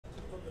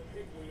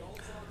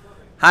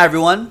Hi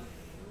everyone,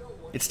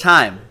 it's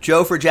time.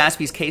 Joe for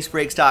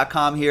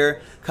JaspysCaseBreaks.com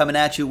here, coming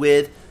at you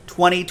with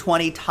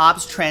 2020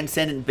 Topps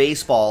Transcendent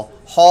Baseball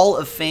Hall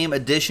of Fame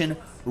Edition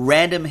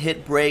Random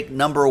Hit Break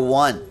number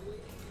 1.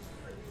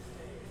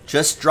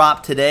 Just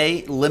dropped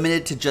today,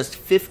 limited to just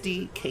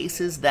 50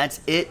 cases, that's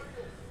it.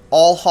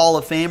 All Hall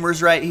of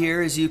Famers right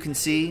here, as you can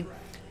see.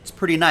 It's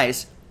pretty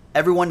nice.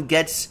 Everyone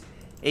gets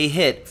a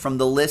hit from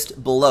the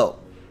list below.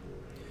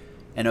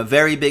 And a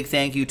very big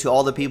thank you to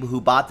all the people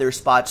who bought their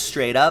spots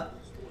straight up.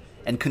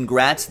 And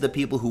congrats to the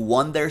people who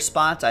won their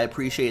spots. I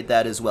appreciate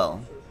that as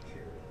well.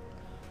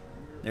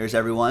 There's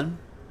everyone.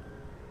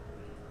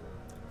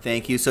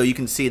 Thank you. So you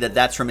can see that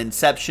that's from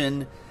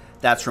Inception.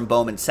 That's from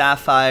Bowman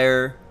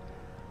Sapphire.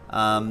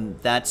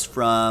 That's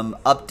from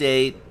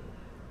Update.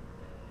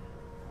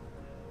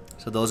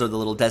 So those are the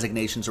little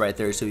designations right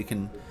there, so you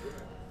can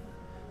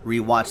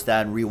rewatch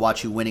that and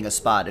rewatch you winning a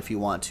spot if you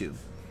want to.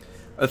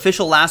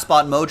 Official last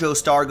spot Mojo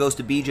Star goes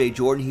to BJ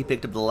Jordan. He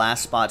picked up the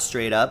last spot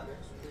straight up.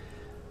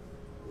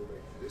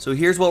 So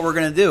here's what we're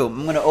going to do.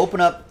 I'm going to open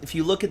up, if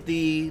you look at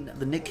the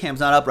Nick Cam's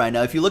not up right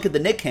now. If you look at the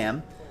Nick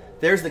Cam,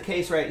 there's the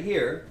case right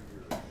here.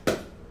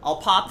 I'll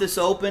pop this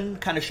open,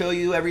 kind of show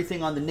you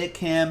everything on the Nick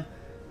Cam,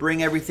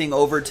 bring everything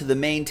over to the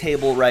main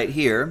table right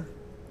here.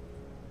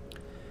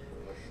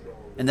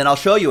 And then I'll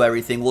show you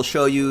everything. We'll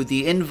show you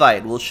the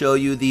invite. We'll show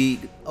you the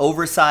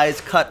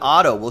oversized cut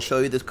auto. We'll show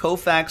you the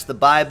Koufax, the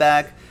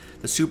buyback,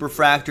 the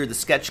superfractor, the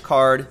sketch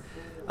card.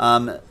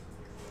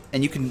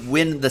 And you can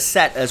win the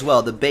set as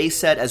well, the base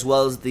set as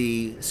well as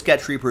the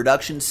sketch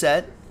reproduction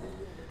set.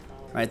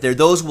 Right there,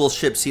 those will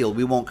ship sealed.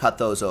 We won't cut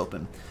those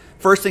open.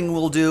 First thing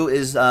we'll do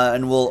is,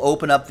 and we'll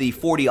open up the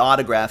 40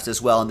 autographs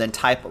as well, and then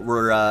type.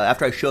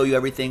 After I show you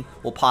everything,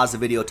 we'll pause the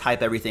video,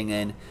 type everything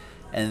in,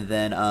 and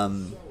then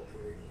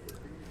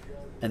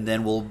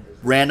we'll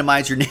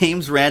randomize your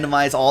names,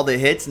 randomize all the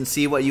hits, and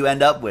see what you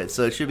end up with.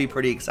 So it should be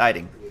pretty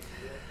exciting.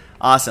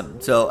 Awesome.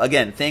 So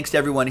again, thanks to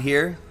everyone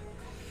here.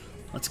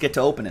 Let's get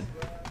to opening.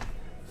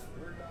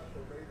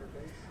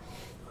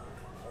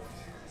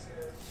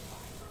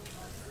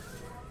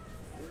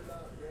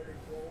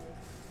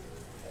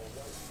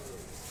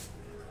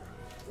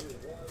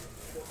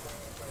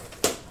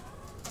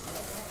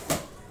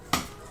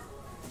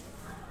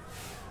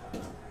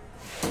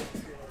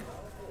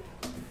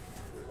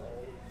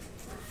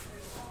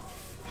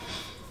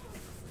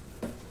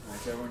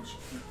 So everyone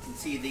can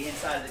see the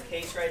inside of the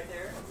case right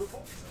there.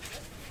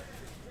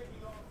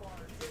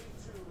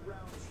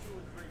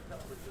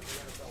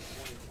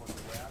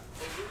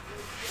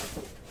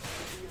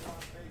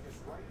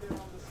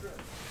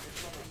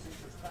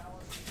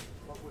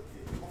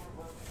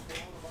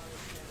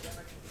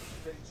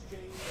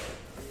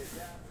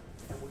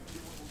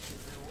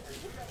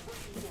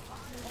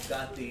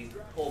 Got the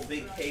whole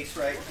big case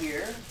right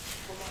here.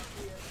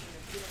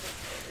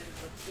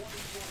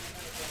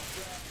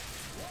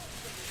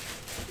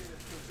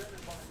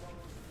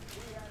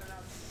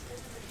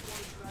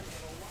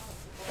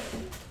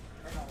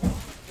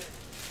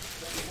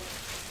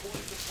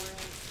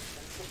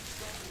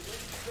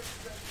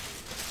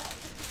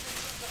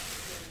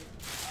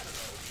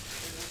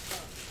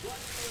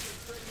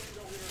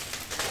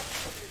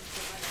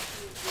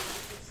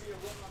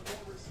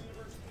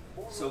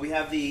 So we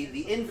have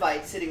the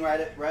invite sitting right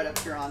up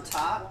here on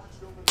top.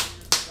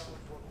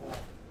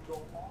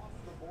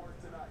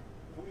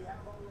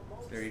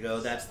 There you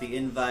go. That's the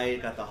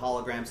invite. Got the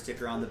hologram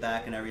sticker on the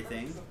back and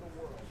everything.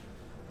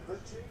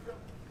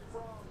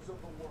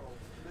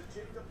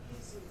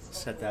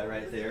 Set that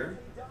right there.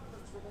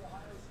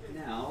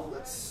 Now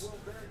let's.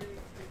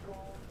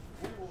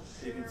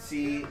 You can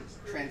see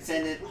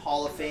Transcendent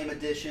Hall of Fame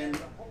edition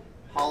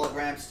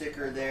hologram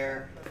sticker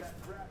there.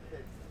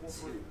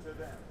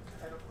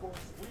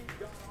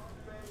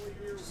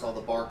 Just all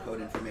the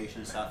barcode information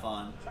and stuff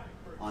on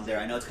there.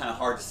 I know it's kind of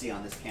hard to see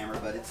on this camera,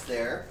 but it's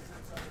there.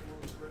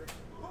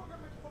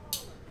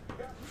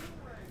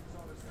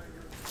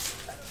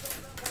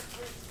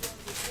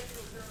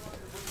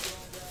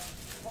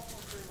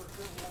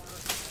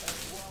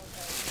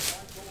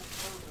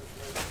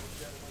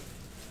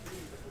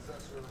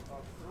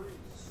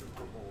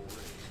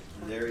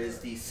 And there is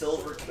the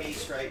silver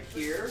case right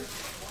here.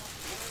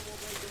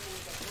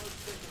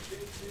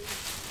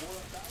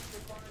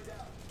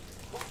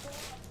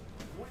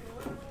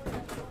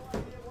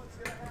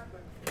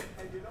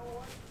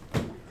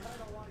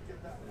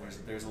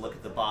 There's a look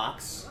at the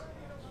box.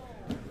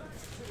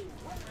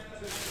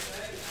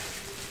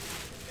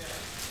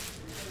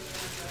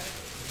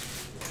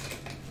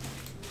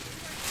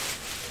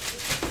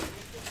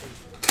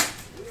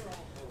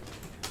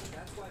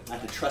 I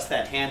have to trust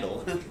that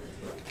handle.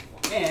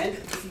 And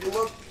if you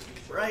look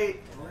right,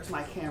 where's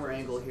my camera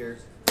angle here?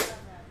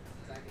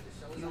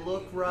 If you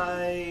look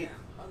right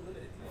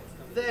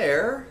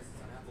there,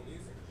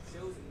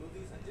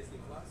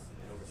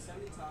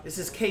 this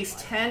is case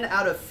 10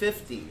 out of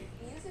 50.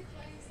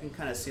 You can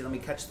kind of see, let me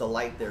catch the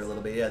light there a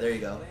little bit. Yeah, there you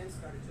go.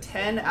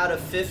 10 out of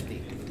 50.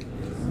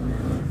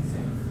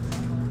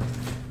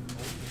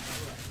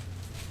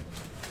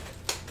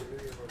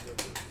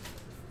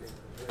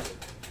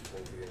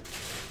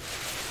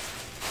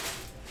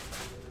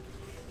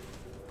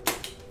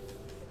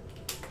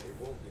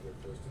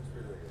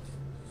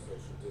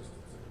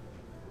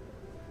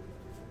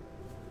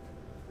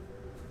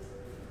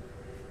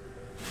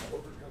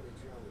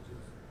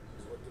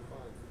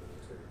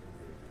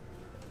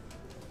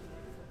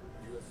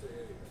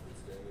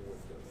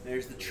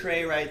 There's the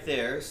tray right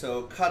there.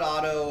 So cut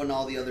auto and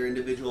all the other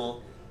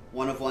individual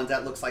one-of-ones.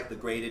 That looks like the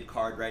graded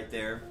card right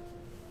there.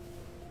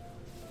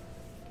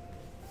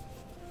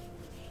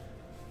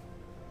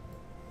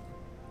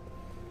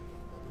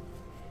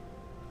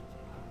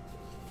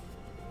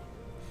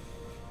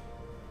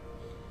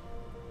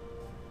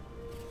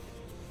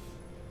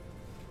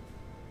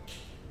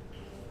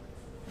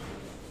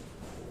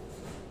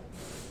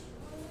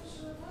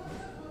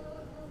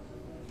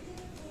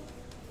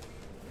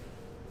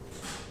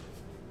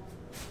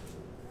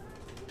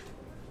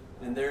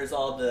 And there's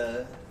all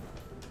the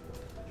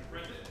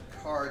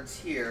cards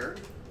here.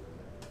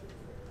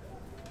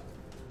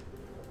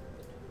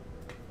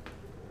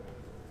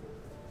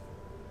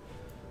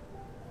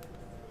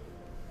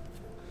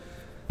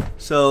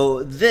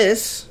 So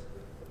that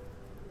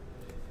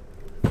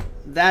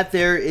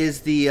there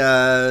is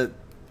the,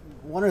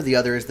 one or the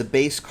other is the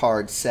base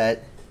card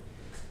set.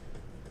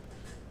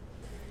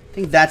 I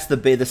think that's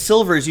the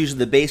silver is usually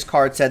the base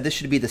card set. This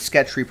should be the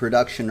sketch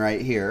reproduction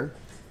right here.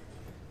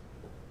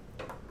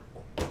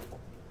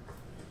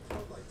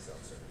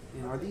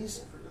 Are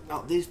these?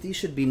 Oh, these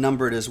should be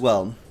numbered as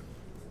well.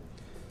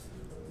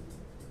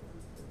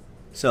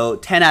 So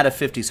 10 out of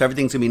 50. So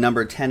everything's going to be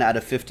numbered 10 out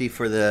of 50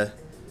 for the...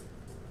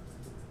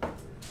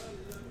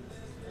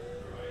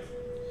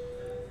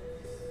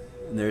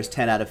 And there's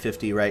 10 out of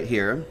 50 right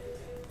here.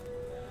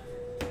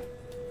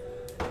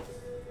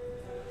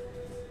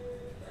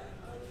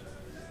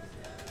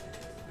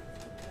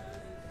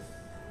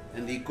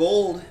 And the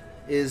gold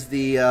is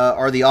the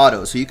are the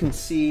autos. So you can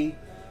see...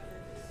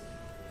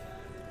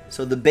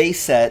 So the base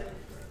set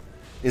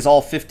is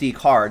all 50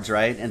 cards,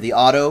 right? And the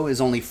auto is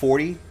only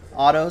 40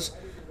 autos.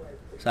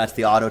 So that's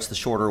the auto, it's the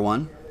shorter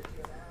one.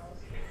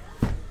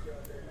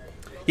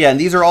 Yeah, and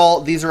these are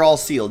all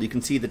sealed. You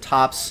can see the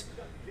Topps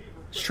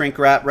shrink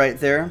wrap right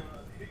there.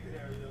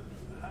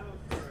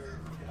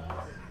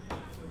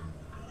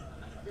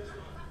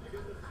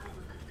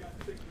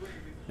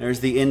 There's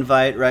the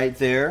invite right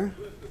there.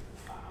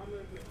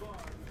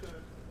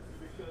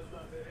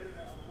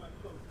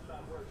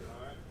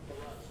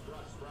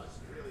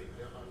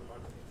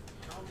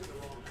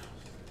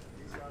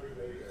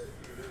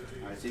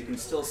 So you can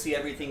still see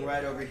everything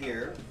right over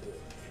here.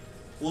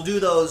 We'll do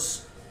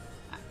those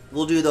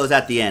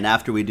at the end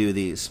after we do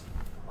these.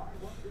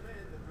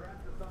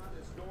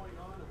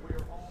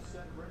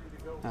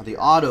 Now the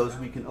autos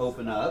we can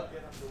open up.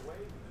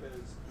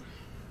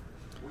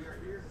 We are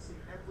here to see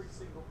every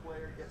single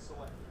player get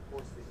selected. Of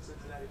course, the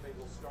Cincinnati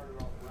Bengals started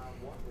off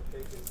round one with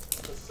taking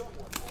the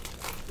somewhat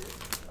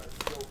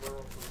Joe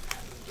Burrow from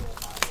Athens,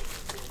 Ohio.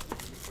 Of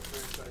course, the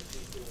franchise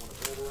team they want to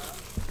build around.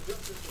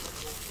 Just as the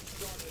Bengals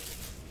started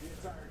the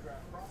entire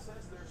draft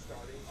process, they're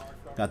starting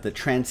our got the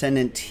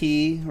Transcendent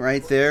T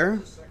right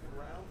there. Second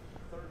round,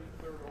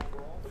 33rd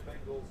overall. The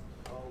Bengals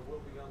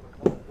will be on the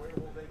clock. Where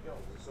will they go?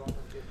 We saw them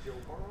get Joe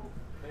Burrow.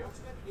 They also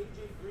got AJ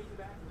Green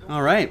back.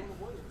 All right.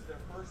 Their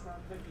first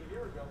round pick a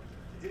year ago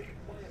didn't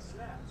play a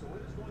snap, so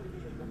it is going to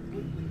be a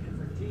completely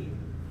different team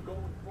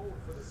going forward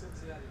for the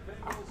Cincinnati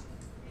Bengals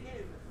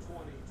in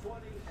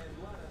 2020. And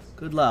let us.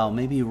 Good low.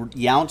 Maybe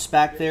Yount's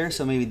back there,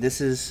 so maybe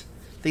this is.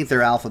 I think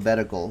they're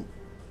alphabetical.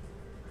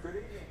 Good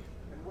evening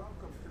and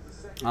welcome to the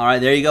second. All right,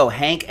 there you go.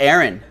 Hank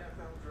Aaron,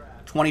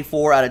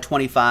 24 out of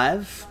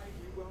 25.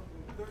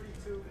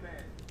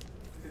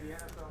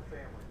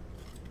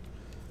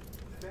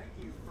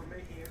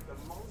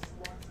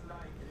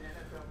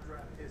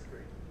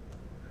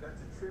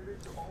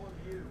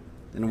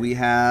 And we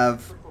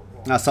have,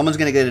 now someone's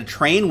going to get a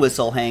train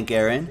whistle, Hank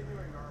Aaron.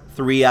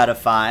 3 out of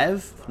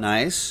 5.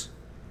 Nice.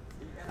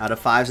 Out of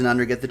 5s and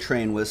under get the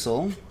train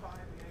whistle.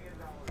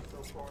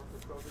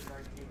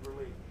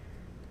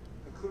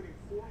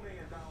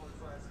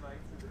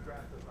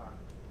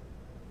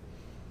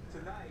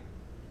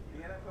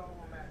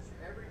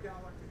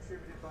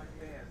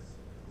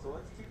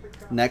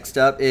 Next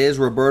up is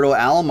Roberto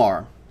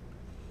Alomar.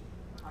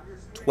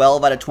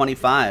 12 out of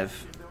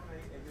 25.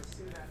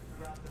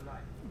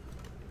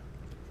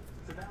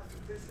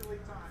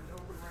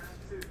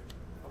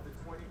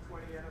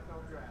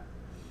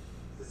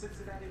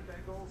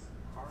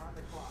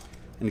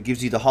 And it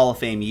gives you the Hall of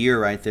Fame year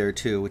right there,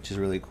 too, which is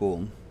really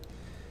cool.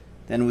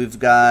 Then we've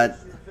got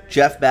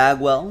Jeff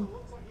Bagwell,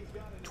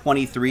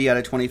 23 out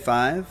of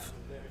 25.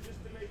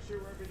 Just to make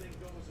sure everything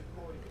goes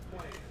according to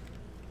plan.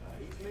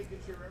 He's making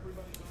sure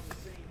everybody's on the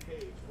same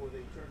page before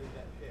they turn in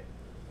that pick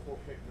for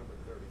pick number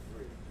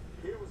 33.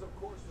 Here was, of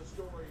course, the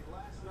story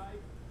last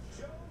night.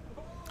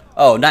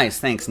 Oh, nice.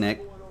 Thanks,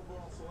 Nick.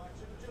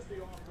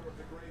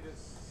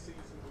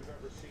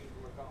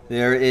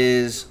 There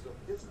is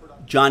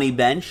Johnny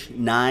Bench,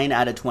 9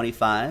 out of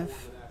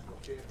 25.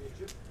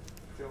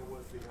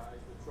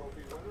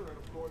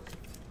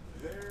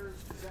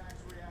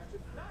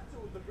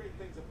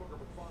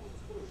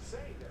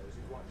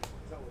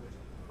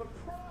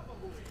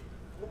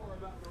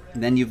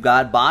 And then you've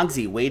got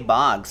Boggsy, Wade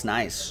Boggs,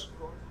 nice.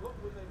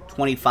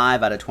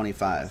 25 out of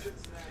 25.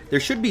 There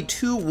should be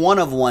 2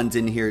 one-of-ones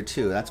in here,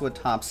 too. That's what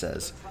Top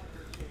says.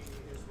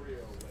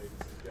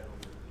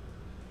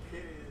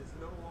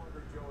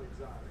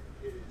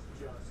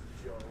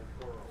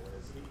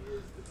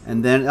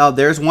 And then, oh,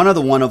 there's one of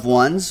the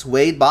one-of-ones.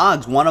 Wade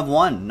Boggs, 1 of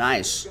 1.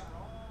 Nice.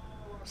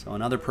 So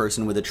another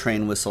person with a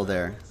train whistle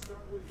there.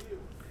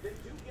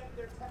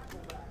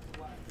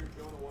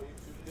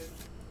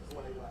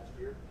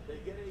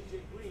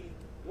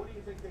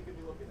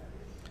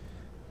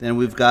 Then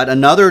we've got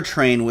another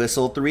train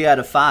whistle, 3 out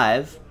of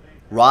 5.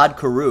 Rod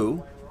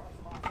Carew.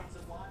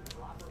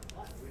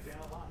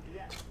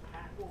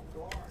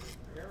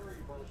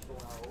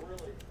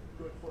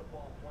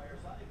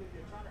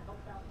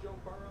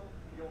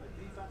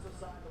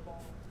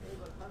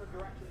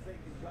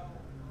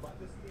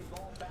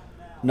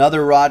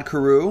 Another Rod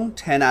Carew,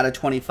 10 out of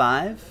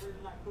 25.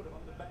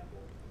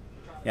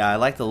 Yeah, I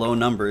like the low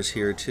numbers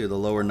here too, the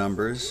lower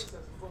numbers.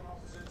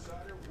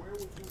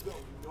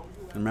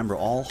 And remember,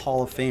 all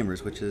Hall of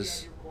Famers, which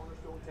is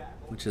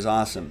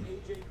awesome.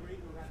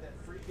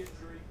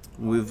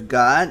 We've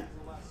got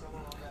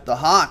the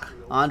Hawk,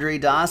 Andre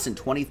Dawson,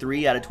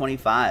 23 out of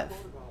 25.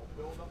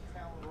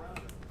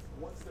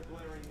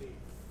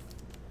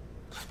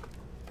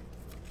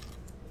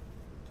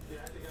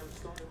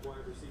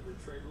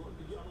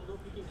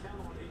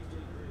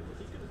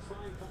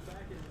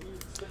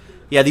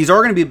 Yeah, these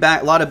are going to be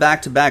a lot of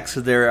back-to-backs,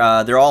 so they're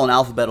all in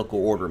alphabetical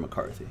order,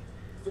 McCarthy.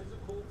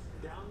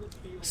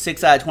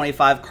 6 out of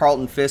 25,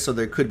 Carlton Fisk, so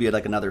there could be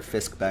like another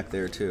Fisk back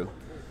there too.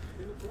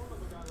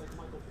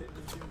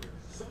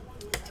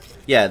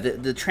 Yeah,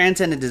 the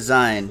Transcendent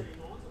design,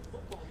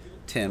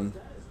 Tim,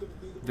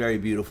 very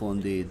beautiful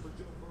indeed.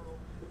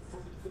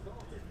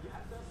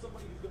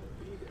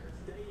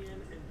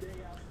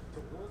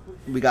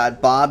 We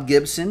got Bob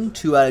Gibson,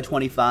 2 out of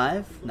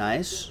 25,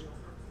 nice.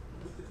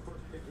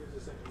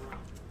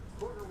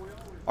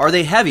 Are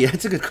they heavy?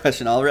 That's a good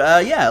question, Oliver.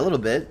 Yeah, a little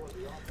bit.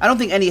 I don't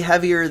think any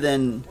heavier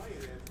than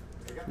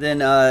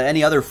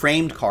any other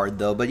framed card,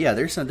 though. But yeah,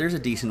 there's a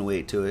decent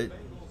weight to it.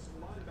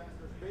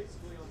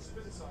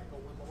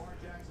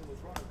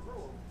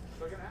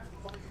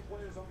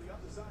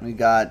 We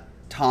got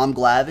Tom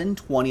Glavine,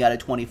 20 out of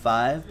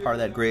 25, part of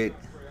that great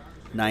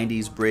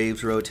 90s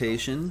Braves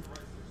rotation.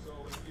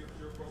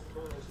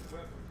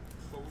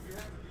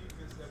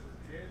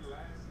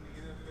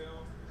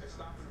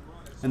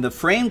 And the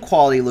frame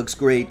quality looks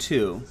great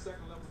too.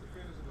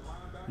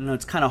 I know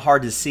it's kind of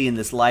hard to see in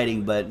this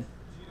lighting, but it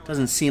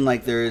doesn't seem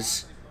like they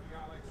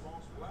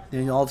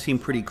all seem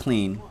pretty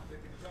clean.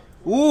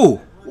 Ooh,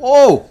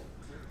 whoa!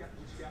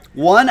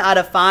 1 out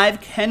of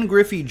 5, Ken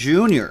Griffey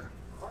Jr.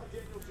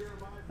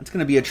 That's going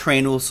to be a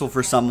train whistle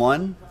for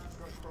someone.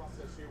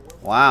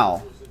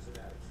 Wow.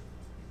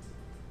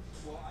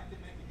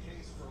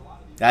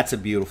 That's a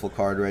beautiful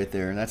card right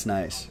there. That's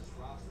nice.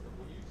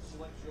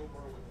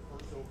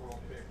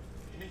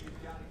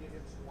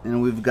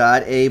 And we've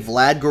got a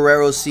Vlad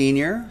Guerrero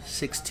Sr.,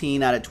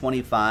 16 out of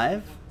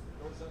 25.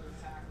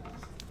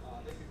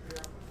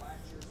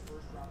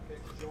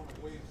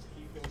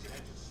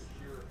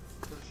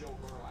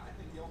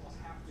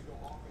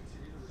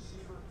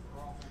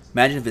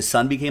 Imagine if his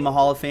son became a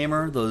Hall of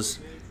Famer. Those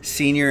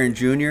senior and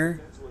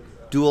junior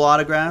dual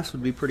autographs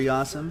would be pretty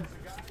awesome.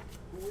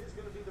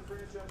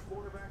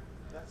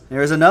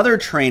 There's another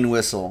train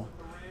whistle.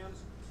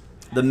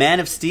 The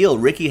Man of Steel,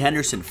 Ricky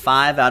Henderson,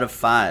 5 out of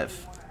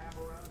 5.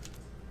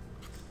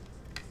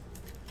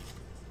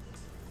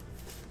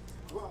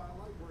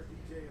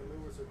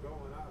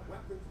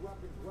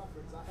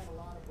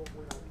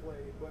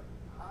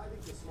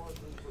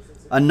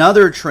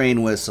 Another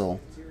train whistle.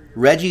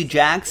 Reggie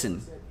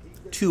Jackson,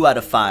 2 out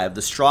of 5.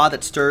 The straw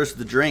that stirs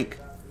the drink.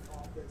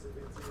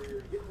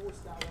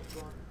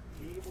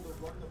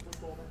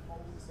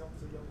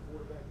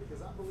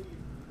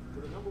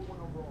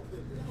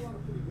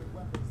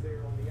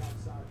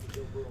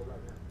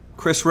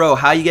 Chris Rowe,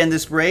 how you getting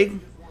this break?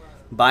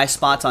 Buy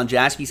spots on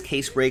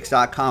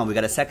jaspyscasebreaks.com. We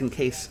got a second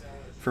case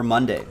for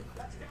Monday.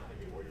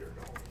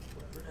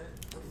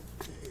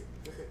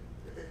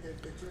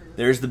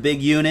 There's the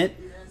big unit.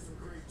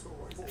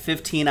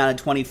 15 out of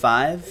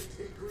 25.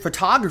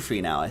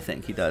 Photography now, I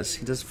think he does.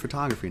 He does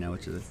photography now,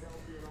 which is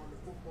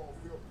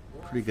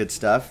pretty good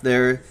stuff.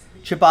 There,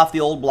 chip off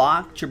the old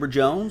block. Chipper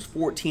Jones,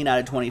 14 out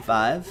of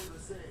 25.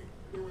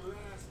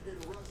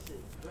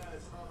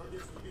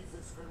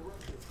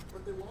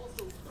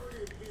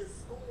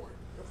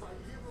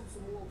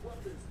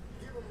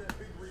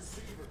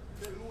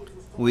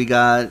 We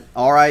got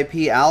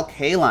R.I.P. Al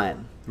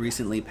Kaline,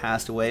 recently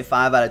passed away,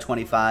 5 out of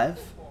 25.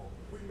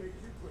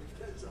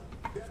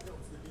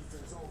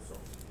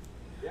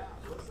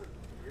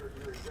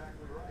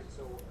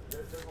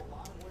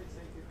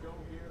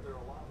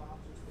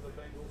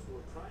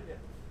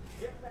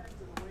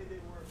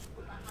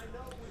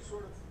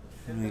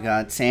 And we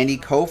got Sandy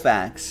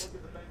Koufax,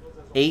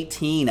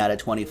 18 out of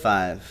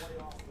 25.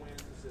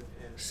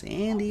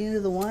 Sandy into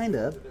the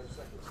windup.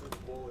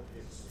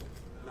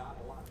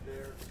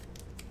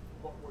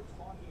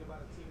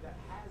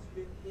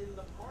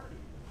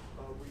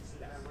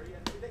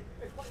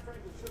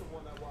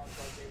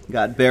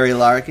 Got Barry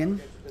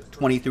Larkin,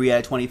 23 out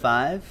of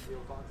 25.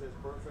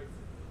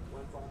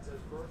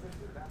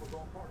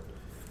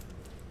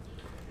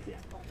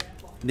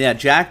 Yeah,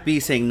 Jack B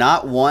saying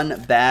not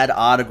one bad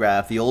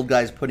autograph. The old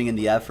guy's putting in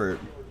the effort.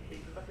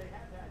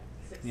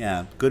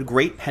 Yeah,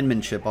 great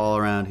penmanship all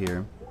around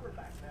here.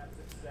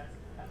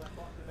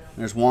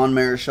 There's Juan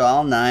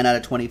Marichal, 9 out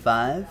of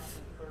 25.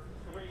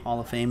 Hall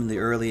of Fame in the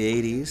early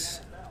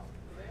 80s.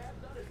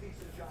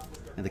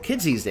 And the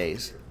kids these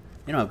days,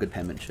 they don't have good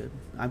penmanship.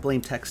 I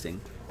blame texting.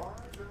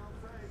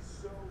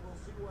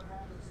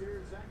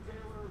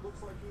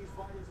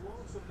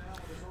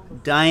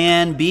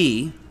 Diane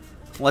B,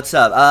 what's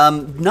up?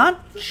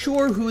 Not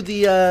sure who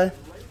the, I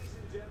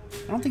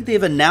don't think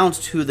they've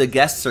announced who the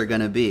guests are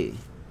going to be.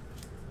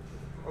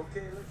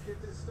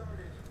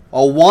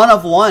 Oh, 1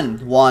 of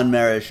 1, Juan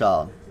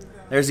Marichal.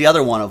 There's the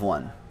other 1 of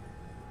 1.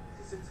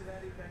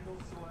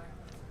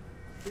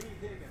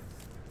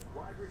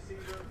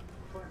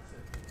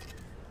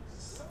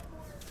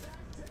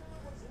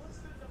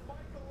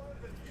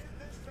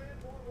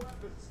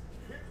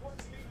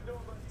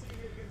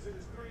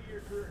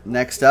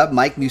 Next up,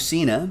 Mike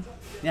Mussina.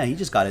 Yeah, he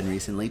just got in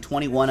recently.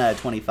 21 out of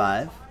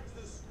 25.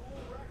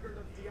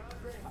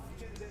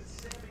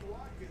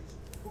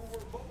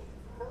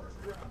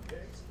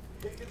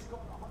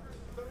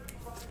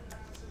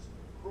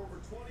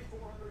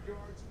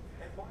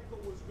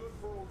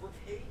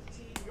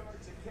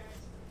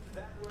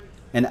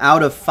 And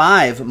out of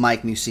 5,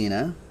 Mike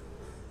Mussina.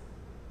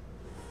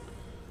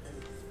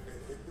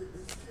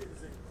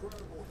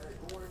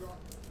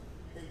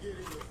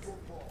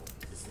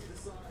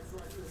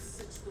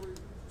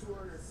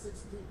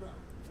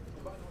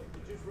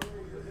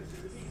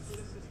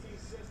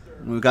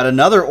 We've got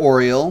another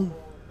Oriole.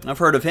 I've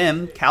heard of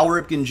him. Cal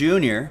Ripken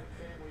Jr.,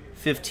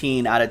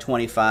 15 out of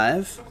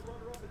 25.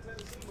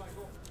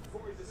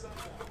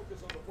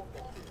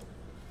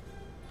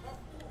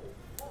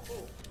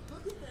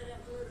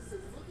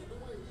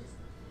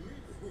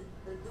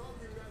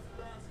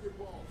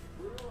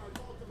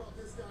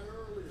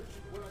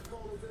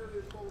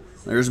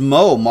 There's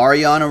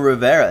Mariano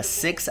Rivera,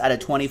 6 out of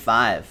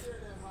 25.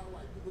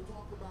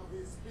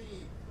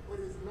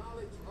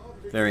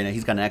 Very nice.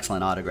 He's got an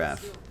excellent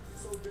autograph.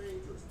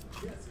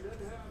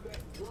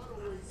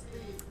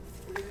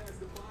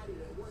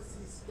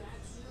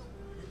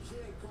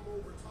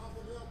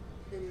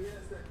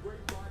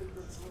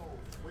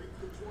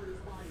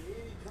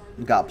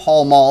 We've got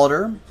Paul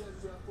Molitor,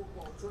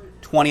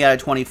 20 out of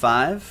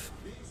 25.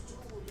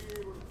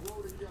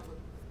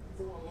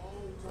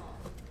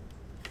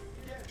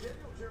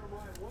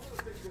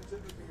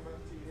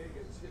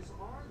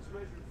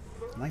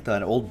 I like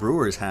that old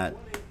Brewers hat.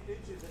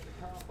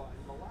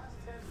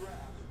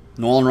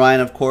 Nolan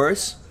Ryan, of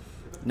course,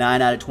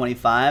 9 out of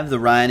 25. The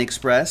Ryan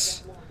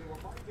Express.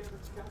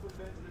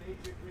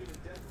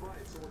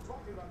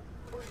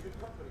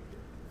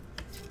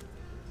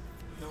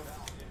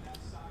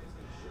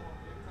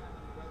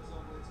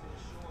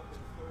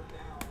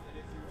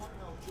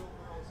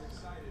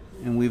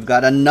 And we've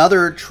got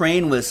another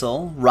train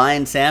whistle,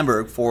 Ryan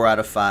Sandberg, 4 out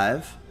of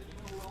 5.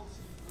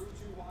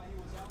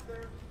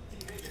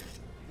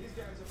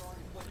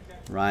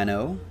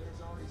 Rhino.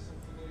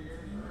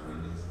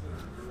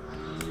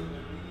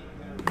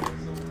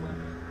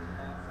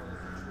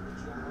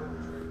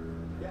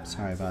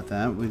 Sorry about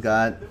that. We've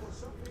got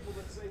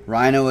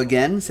Rhino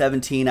again,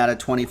 17 out of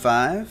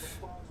 25.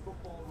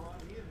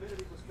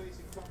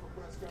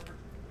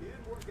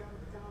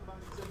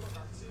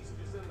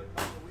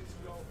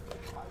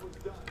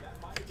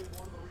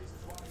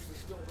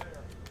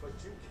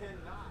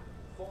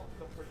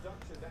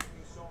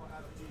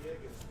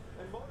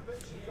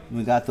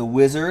 We got the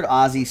Wizard,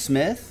 Ozzie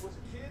Smith,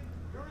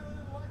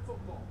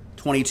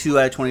 22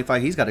 out of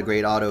 25. He's got a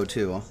great auto,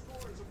 too.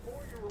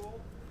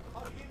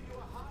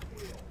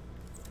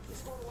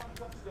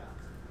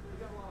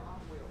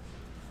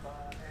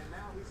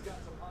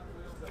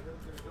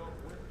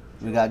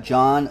 We got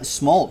John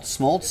Smoltz,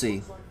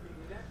 Smoltzy,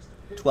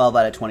 12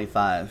 out of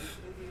 25.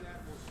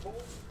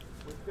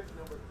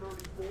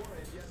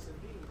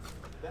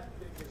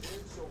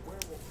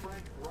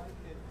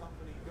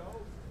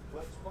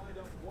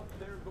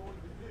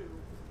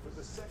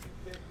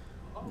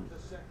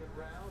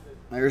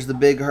 There's the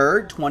Big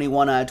Herd,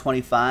 21 out of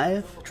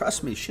 25.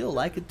 Trust me, she'll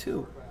like it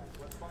too.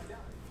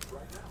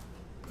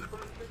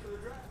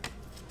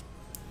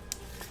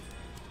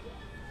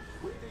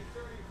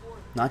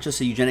 Not just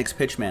a eugenics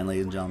pitchman,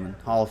 ladies and gentlemen.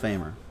 Hall of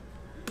Famer.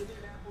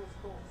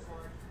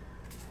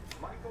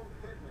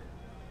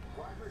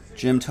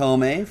 Jim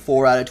Thome,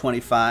 4 out of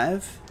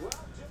 25.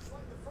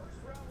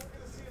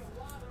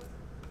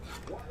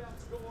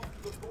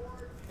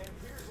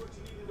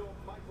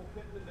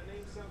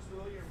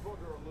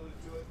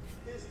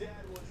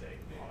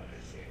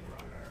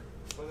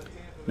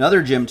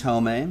 Another Jim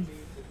Thome.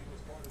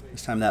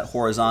 This time that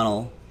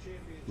horizontal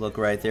look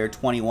right there.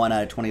 21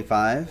 out of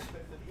 25.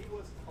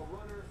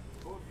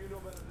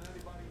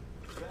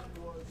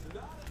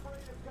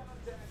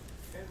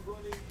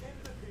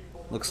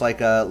 Looks like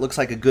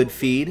a good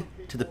feed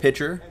to the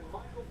pitcher,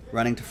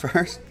 running to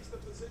first.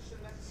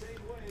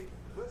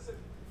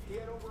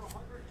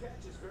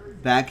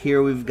 Back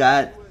here we've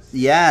got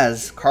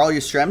Carl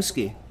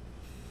Yastrzemski.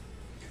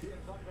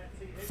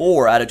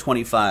 4 out of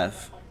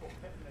 25.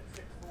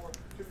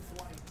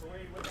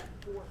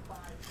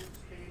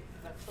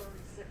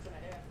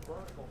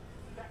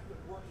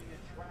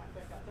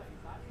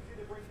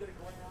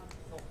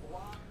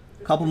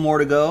 Couple more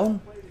to go.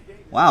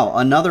 Wow,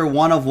 another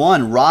 1 of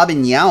 1.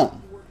 Robin Yount.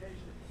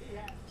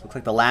 Looks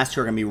like the last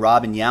two are going to be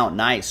Robin Yount.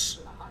 Nice.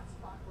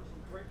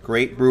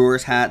 Great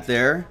Brewers hat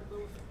there.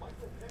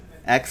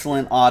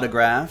 Excellent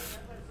autograph.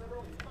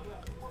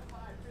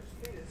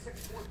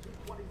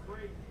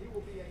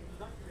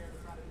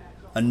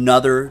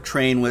 Another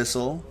train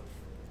whistle.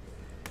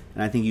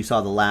 And I think you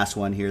saw the last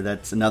one here.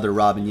 That's another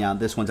Robin Yount.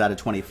 This one's out of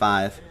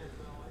 25.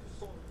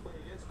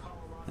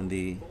 And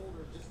the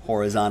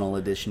horizontal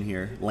edition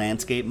here.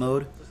 Landscape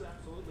mode.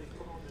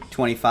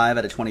 25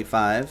 out of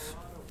 25.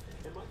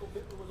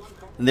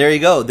 And there you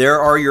go. There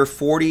are your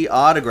 40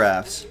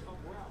 autographs.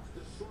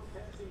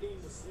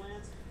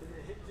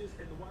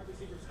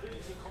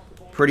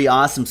 Pretty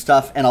awesome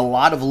stuff. And a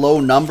lot of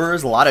low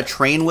numbers. A lot of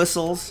train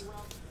whistles.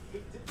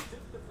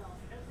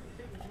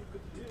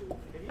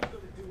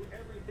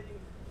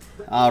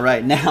 All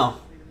right, now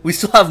we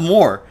still have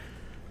more.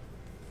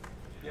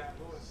 Yeah,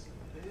 Lewis,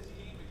 his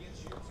game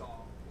against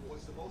Utah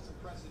was the most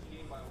impressive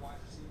game by a wide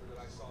receiver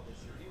that I saw this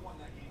year. He won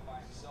that game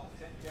by himself,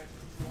 10 catches,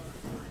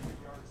 232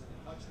 yards, and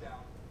a touchdown.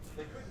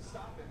 They couldn't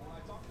stop him. When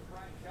I talked to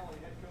Brian Kelly,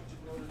 head coach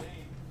at Notre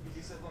Dame, he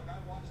said, "Look, I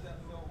watched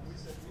that film, and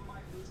we said we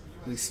might lose to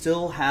USC." We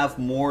still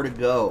have more to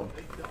go.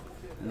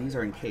 And these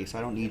are in case. I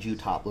don't need you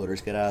top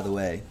loaders. Get out of the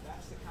way.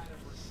 That's the kind of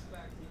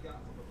respect he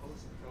got from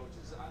opposing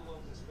coaches. I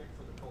love this pick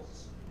for the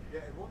Colts.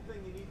 Yeah, and one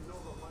thing you need to know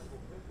about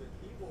Michael Pittman,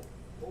 he will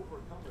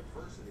overcome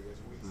adversity as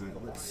we see.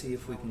 Right, let's see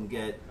if we can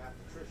get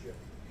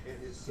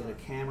a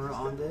camera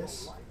on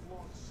this.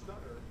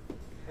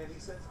 And he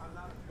says, "I'm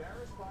not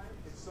embarrassed by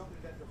it. It's something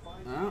that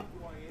defines Oh,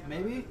 who I am.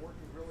 maybe. I'm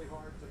working really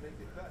hard to make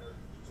it better."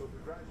 So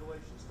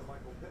congratulations to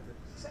Michael Pittman.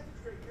 Second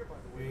straight year, by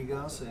the way. There you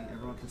go, so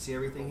everyone can see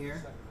everything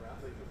here. Second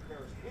round, they took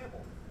Paris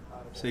Campbell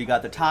out of So you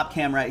got the top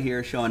cam right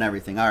here showing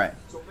everything. All right.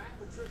 So Matt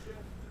Patricia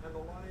and the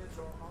Lions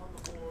are on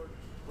the board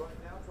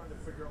right now, trying to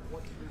figure out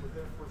what to do with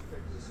their first pick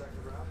in the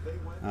second round. They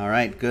went. All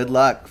right, good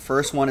luck.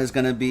 First one is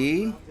going to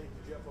be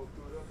Jeff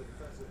Okuda, the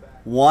defensive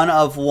back. 1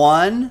 of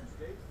 1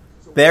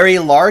 Barry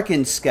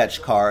Larkin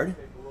sketch card.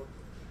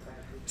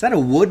 Is that a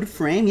wood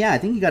frame? Yeah, I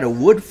think you got a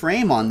wood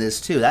frame on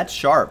this too. That's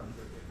sharp.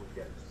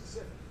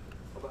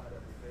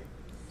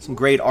 Some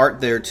great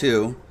art there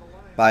too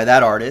by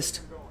that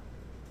artist.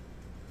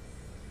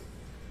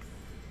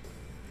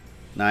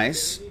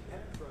 Nice.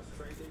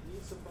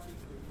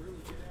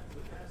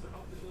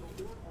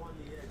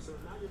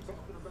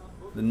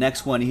 The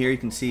next one here, you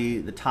can see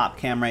the top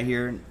cam right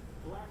here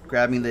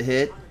grabbing the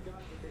hit,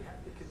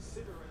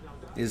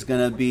 is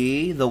going to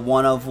be the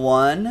 1 of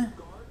 1.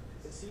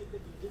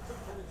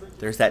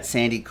 There's that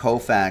Sandy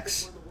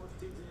Koufax.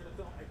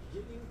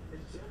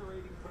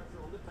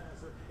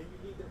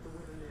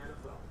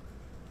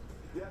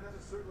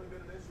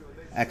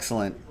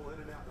 Excellent.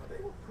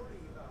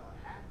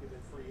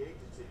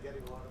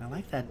 I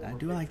like that. I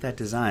do like that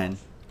design.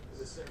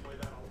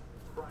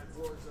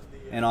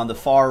 And on the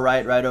far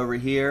right, right over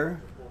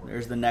here,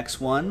 there's the next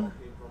one.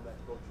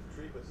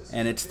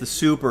 And it's the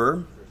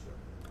super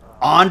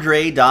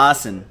Andre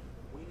Dawson.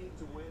 We need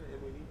to win,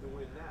 and we need to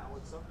win now.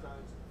 And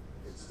sometimes,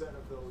 instead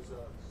of those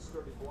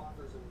sturdy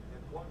blockers and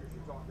pluggers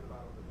you're talking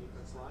about on the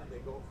defense line, they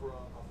go for a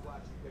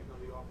flashy pick on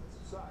the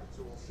offensive side.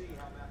 So we'll see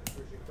how Matt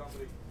Patricia and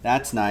company.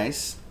 That's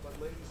nice. But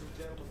ladies and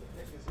gentlemen,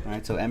 the pick is in. All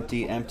right, so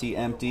empty, empty,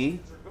 empty.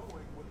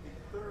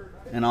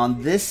 And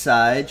on this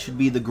side should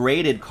be the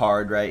graded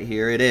card right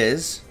here. It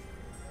is.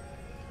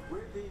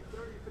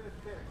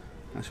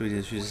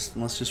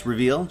 Let's just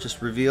reveal.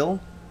 Just reveal.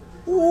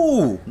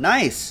 Ooh,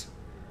 nice.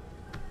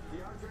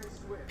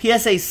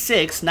 PSA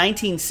 6,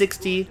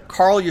 1960,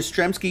 Carl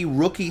Yastrzemski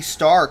rookie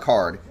star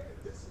card.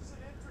 This is an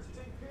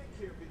interesting pick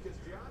here because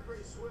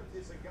DeAndre Swift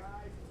is a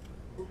guy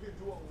who can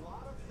do a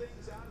lot of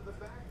things out of the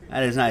backfield.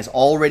 That is nice.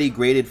 Already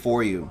graded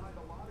for you.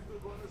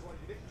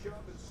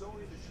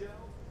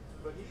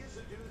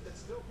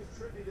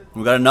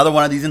 We've got another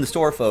one of these in the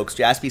store, folks.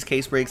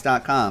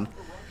 JaspysCaseBreaks.com.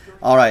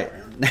 All right,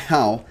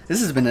 now,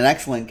 this has been an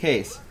excellent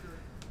case.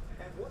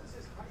 And what does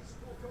his high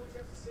school coach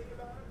have to say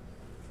about him?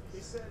 He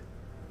said,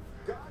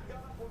 God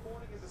got up one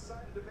morning and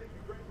decided to make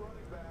a great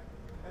running back,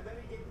 and then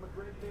he gave him a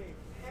great name.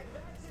 And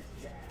that's his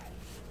dad,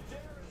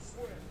 Darren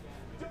Swift.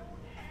 Don't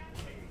at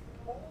me.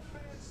 Old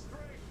man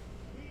strength.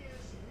 He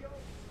is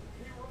yoked.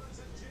 He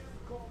runs a gym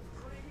called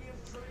Premium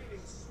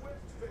Training,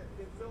 Swift Fit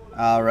in Philadelphia.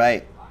 All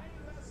right. I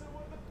ain't messing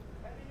with him.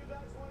 Any of you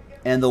guys want to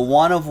get And the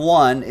 1 of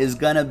 1 is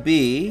going to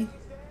be...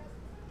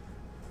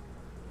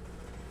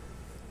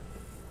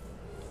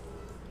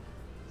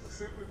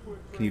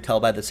 Can you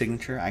tell by the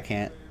signature? I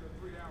can't.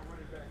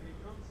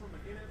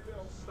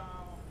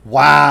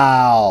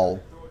 Wow.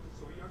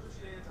 So he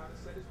understands how to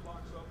set his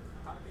blocks up,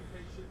 how to be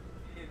patient,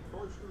 and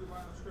burst through the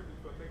line of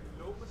scrimmage. But make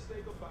no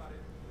mistake about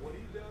it, what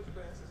he does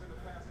best is in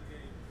the passing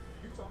game.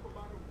 You talk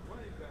about a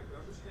running back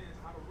that understands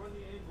how to run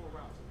the angle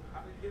routes,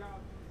 how to get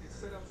out and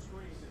set up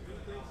screens and do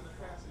things in the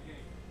passing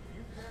game.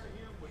 You pair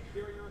him with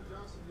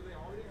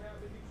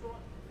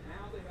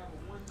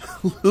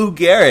Lou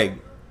Gehrig.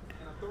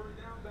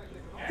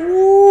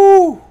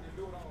 Woo!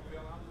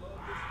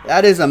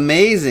 That is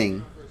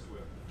amazing.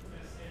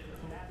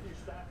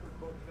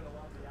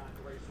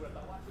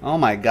 Oh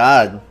my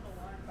God.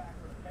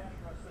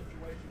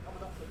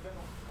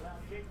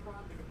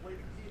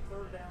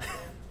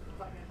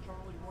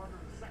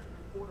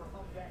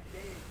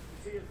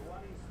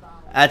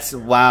 That's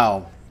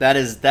wow. That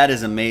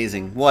is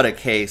amazing. What a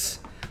case.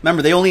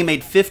 Remember, they only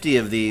made 50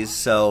 of these,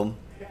 so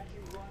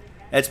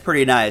it's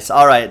pretty nice.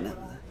 All right,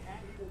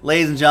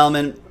 ladies and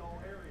gentlemen,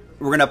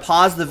 we're going to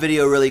pause the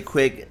video really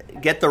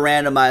quick, get the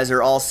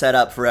randomizer all set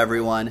up for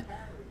everyone,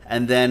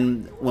 and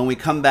then when we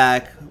come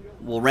back,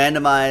 we'll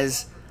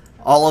randomize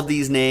all of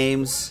these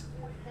names,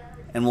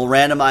 and we'll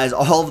randomize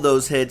all of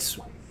those hits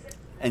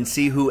and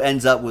see who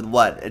ends up with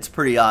what. It's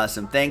pretty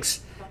awesome.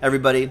 Thanks,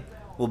 everybody.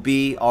 We'll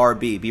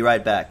BRB. Be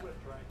right back.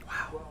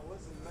 Wow.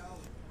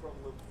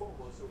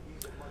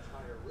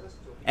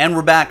 And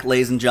we're back,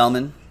 ladies and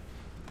gentlemen.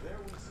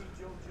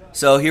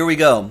 So here we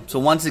go. So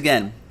once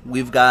again,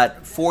 we've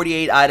got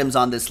 48 items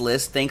on this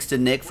list. Thanks to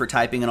Nick for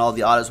typing in all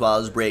the autos while I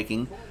was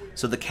breaking.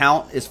 So the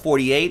count is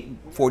 48.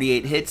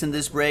 48 hits in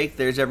this break.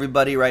 There's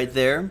everybody right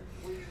there.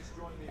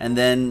 And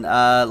then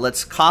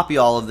let's copy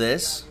all of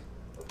this.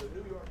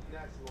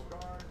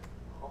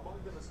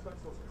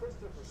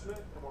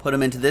 Put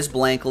them into this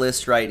blank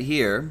list right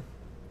here.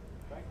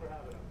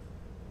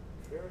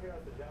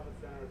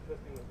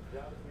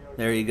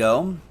 There you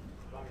go.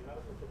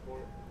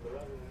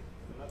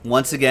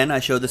 Once again, I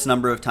showed this a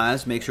number of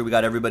times. Make sure we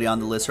got everybody on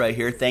the list right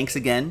here. Thanks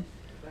again.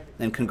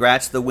 And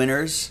congrats to the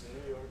winners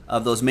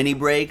of those mini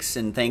breaks.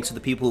 And thanks to the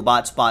people who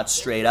bought spots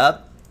straight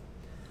up.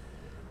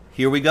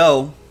 Here we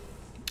go.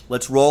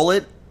 Let's roll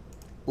it.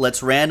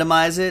 Let's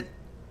randomize it.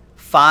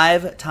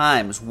 5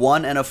 times.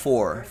 1 and a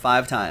 4.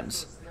 5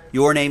 times.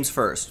 Your names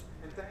first.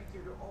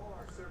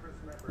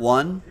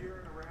 1,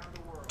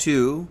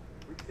 2,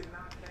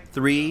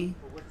 3,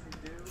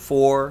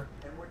 4,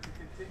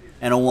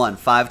 and a 1.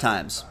 5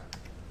 times.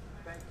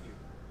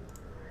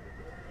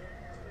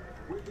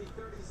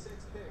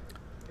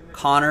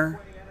 Connor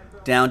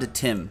down to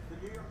Tim.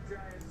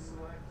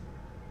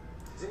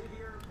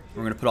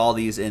 We're going to put all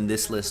these in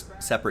this list,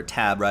 separate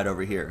tab right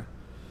over here.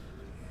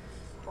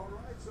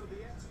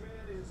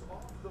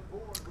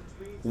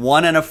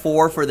 1 and a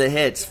 4 for the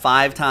hits,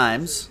 5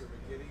 times.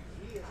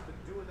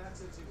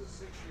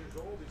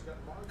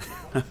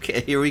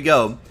 Okay, here we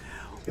go.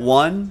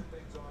 1,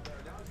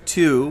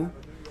 2,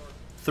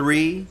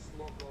 3,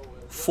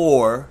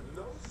 4,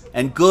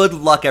 and good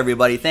luck,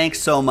 everybody. Thanks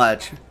so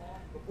much.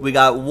 We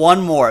got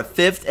one more,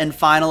 5th and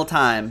final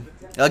time.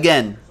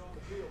 Again.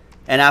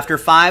 And after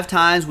 5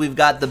 times, we've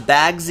got the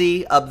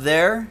Bagsy up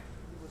there.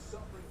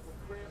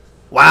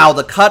 Wow,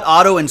 the cut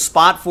auto in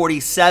spot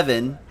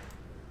 47,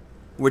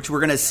 which we're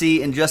going to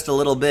see in just a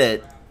little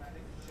bit.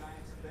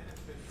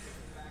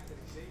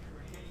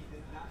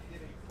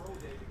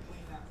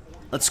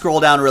 Let's scroll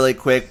down really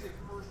quick.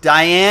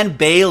 Diane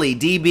Bailey,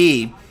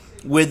 DB,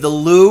 with the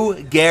Lou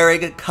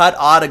Gehrig cut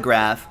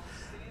autograph.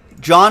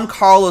 John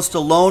Carlos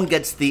Stallone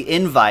gets the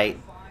invite.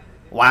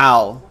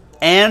 Wow.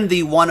 And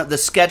the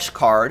sketch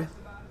card.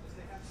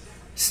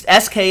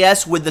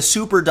 SKS with the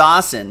Super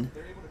Dawson.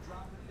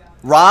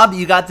 Rob,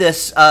 you got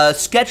this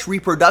sketch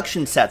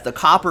reproduction set, the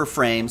copper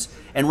frames.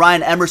 And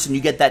Ryan Emerson,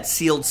 you get that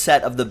sealed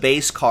set of the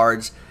base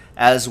cards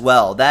as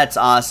well. That's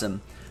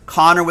awesome.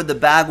 Connor with the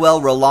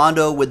Bagwell.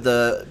 Rolando with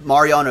the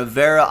Mariano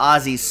Vera.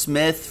 Ozzie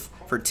Smith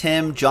for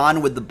Tim.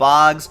 John with the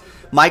Boggs.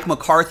 Mike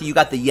McCarthy, you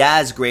got the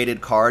Yaz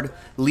graded card.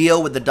 Leo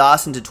with the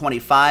Dawson to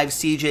 25.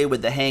 CJ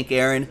with the Hank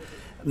Aaron.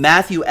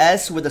 Matthew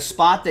S. with the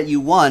spot that you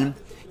won.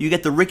 You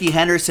get the Ricky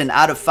Henderson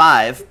out of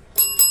 5.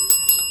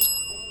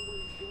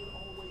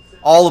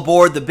 All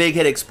aboard the Big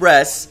Hit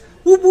Express.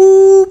 Whoop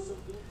whoop.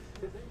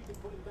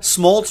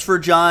 Smoltz for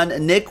John.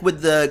 Nick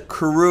with the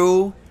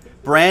Carew.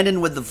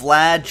 Brandon with the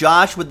Vlad.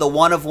 Josh with the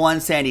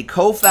 1-of-1 Sandy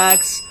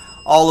Koufax.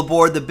 All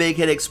aboard the Big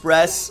Hit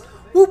Express.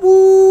 Whoop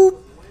whoop.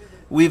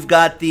 We've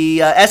got the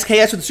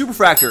SKS with the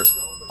Superfractor.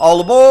 All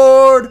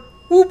aboard.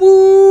 Whoop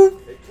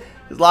whoop.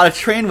 There's a lot of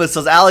train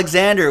whistles.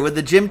 Alexander with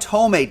the Jim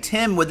Tomei.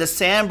 Tim with the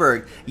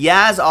Sandberg.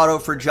 Yaz auto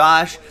for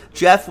Josh.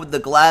 Jeff with the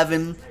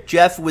Glavin.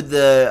 Jeff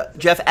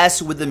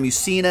S with the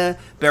Musina.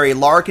 Barry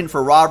Larkin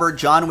for Robert.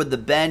 John with the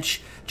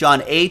Bench.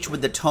 John H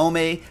with the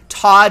Tomei.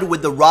 Todd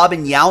with the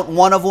Robin Yount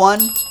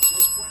 1-of-1.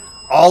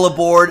 All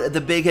aboard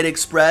the Big Hit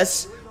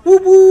Express.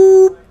 Whoop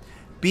whoop.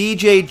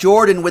 BJ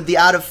Jordan with the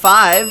out of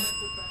 5.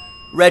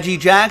 Reggie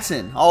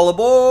Jackson. All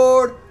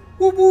aboard.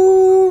 Whoop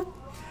whoop.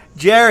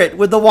 Jarrett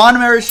with the Juan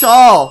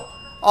Marichal.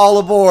 All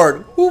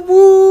aboard. Whoop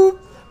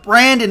whoop.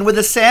 Brandon with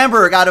the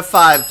Sandberg out of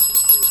 5.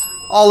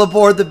 All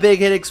aboard the Big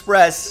Hit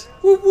Express.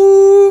 Whoop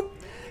whoop.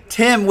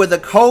 Tim with the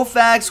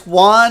Koufax.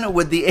 Juan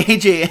with the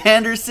AJ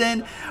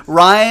Anderson.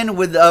 Ryan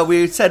with,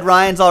 we said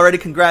Ryan's already.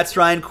 Congrats,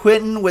 Ryan.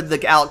 Quentin with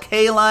the Al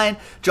K-line.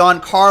 John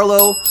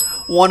Carlo.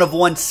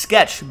 1-of-1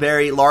 sketch.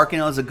 Barry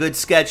Larkin was a good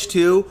sketch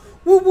too.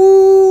 Whoop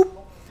whoop.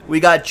 We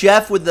got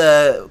Jeff with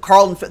the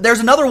Carlton. There's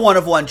another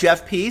 1-of-1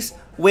 Jeff piece.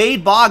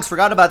 Wade Boggs,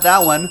 forgot about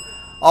that one.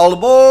 All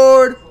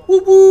aboard.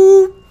 Whoop,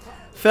 whoop.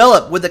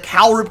 Philip with the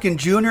Cal Ripken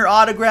Jr.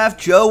 autograph.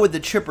 Joe with the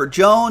Chipper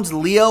Jones.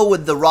 Leo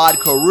with the Rod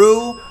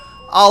Carew.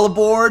 All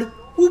aboard.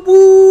 Whoop,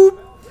 whoop.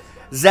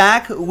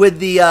 Zach with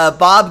the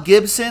Bob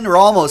Gibson. We're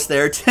almost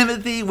there.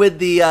 Timothy with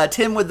the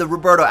Tim with the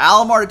Roberto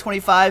Alomar to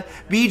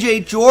 25.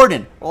 BJ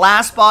Jordan.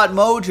 Last spot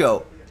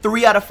mojo.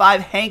 3 out of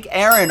 5 Hank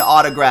Aaron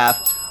autograph.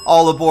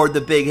 All aboard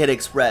the Big Hit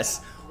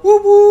Express.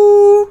 Woo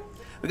woo.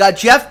 We got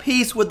Jeff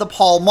Peace with the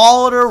Paul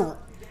Molitor.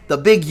 The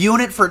big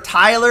unit for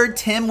Tyler.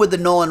 Tim with the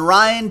Nolan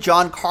Ryan.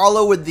 John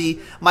Carlo with the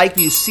Mike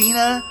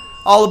Mussina.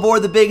 All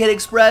aboard the Big Hit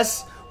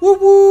Express. Woo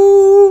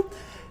woo.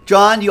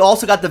 John, you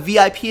also got the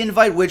VIP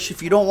invite, which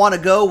if you don't want to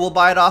go, we'll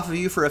buy it off of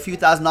you for a few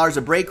 $1,000s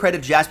of break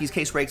credit.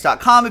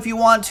 JaspysCaseBreaks.com if you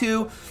want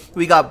to.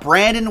 We got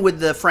Brandon with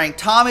the Frank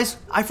Thomas.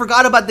 I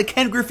forgot about the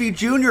Ken Griffey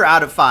Jr.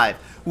 out of 5.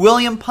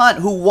 William Punt,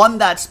 who won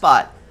that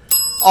spot.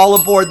 All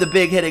aboard the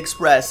Big Hit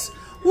Express.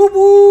 Woo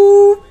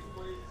woo.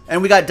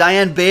 And we got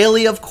Diane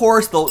Bailey, of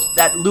course.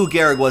 That Lou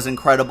Gehrig was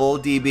incredible,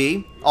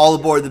 DB. All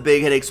aboard the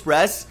Big Hit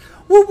Express.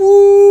 Woo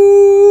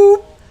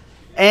woo.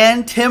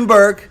 And Tim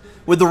Burke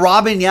with the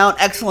Robin Yount.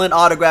 Excellent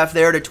autograph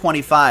there to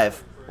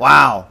 25.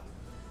 Wow.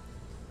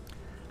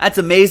 That's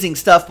amazing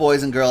stuff,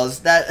 boys and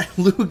girls. That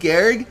Lou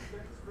Gehrig,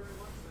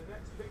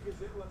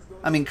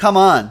 I mean, come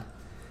on.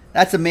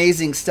 That's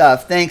amazing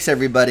stuff. Thanks,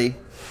 everybody.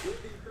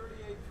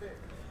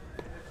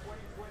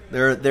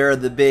 There are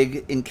the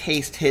big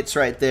encased hits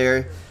right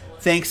there.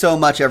 Thanks so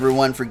much,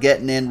 everyone, for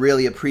getting in.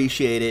 Really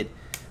appreciate it.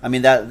 I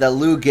mean, that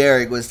Lou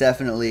Gehrig was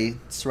definitely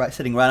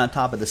sitting right on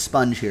top of the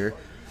sponge here.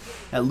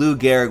 That Lou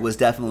Gehrig was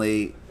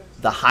definitely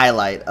the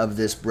highlight of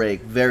this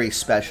break. Very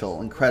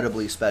special,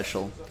 incredibly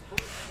special.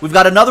 We've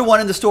got another one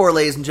in the store,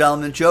 ladies and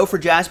gentlemen. Joe for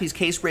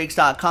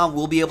JaspysCaseBreaks.com.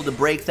 We'll be able to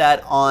break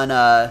that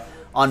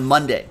on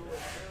Monday.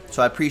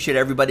 So I appreciate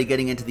everybody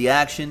getting into the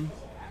action.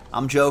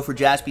 I'm Joe for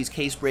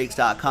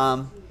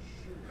JaspysCaseBreaks.com.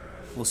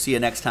 We'll see you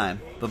next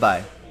time.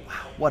 Bye-bye. Wow,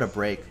 what a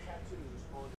break.